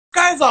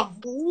Guys are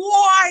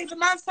why the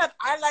man said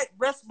I like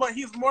breast, but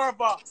he's more of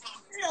a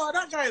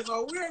that guy's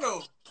a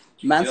weirdo.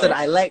 Man said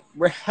I like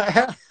you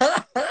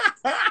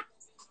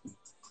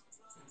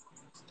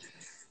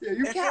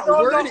can't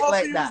word it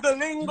like that.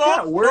 You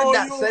can't word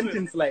that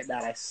sentence like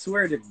that. I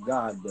swear to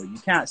God, bro. You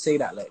can't say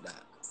that like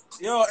that.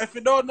 Yo, if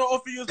you don't know how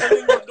to use the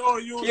lingo,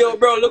 don't use it. Yo,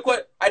 bro, look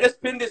what I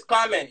just pinned this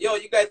comment. Yo,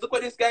 you guys, look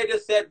what this guy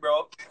just said,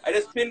 bro. I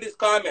just pinned this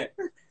comment.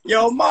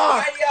 Yo,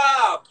 Mark.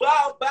 Fire!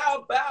 Bow,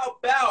 bow, bow,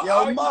 bow.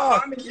 Yo,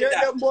 Mark. You hear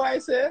them boy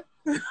say?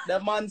 The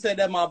man said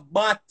them a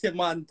body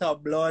man to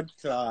blood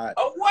clot.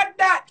 Oh, what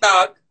that,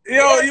 dog?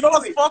 Yo, you know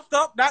what's fucked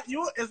up? That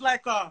you is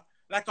like a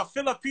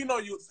Filipino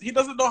youth. He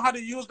doesn't know how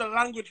to use the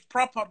language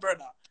proper,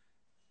 brother.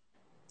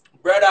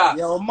 Brother.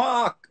 Yo,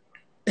 Mark.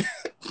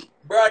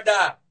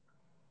 Brother.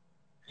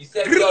 You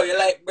said, yo, you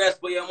like breast,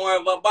 but you're more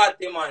of a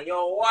body man.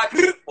 Yo, what?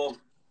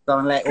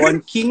 Sound like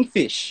one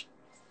kingfish.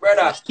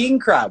 Brother. King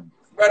crab.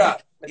 Brother.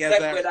 Yes,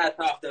 sir. With that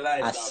off the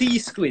line, a sea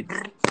squid.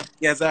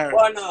 Yes, sir.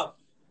 Burn up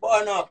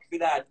for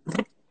that.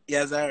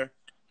 Yes, sir.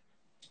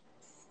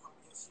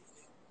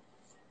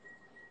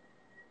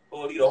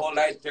 Holy, the whole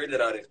night turned it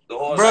out. The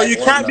whole bro, night. you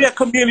can't be a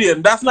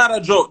chameleon. That's not a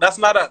joke. That's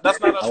not a.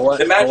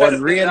 I want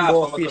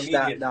rainbow fish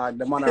that dog.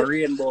 The man a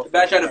rainbow. The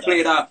man trying to play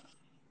it off.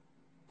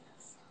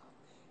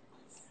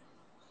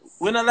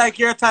 We not like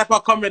your type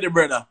of comedy,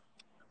 brother.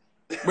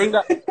 Bring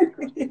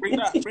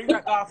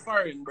that guy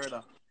foreign,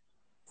 brother.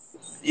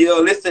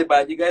 Yo, listen,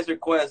 man. You guys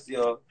request,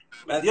 yo.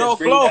 Man, yo,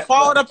 Glow,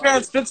 follow the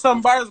parents, spit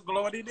some bars,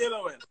 Glow. What are you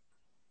dealing with?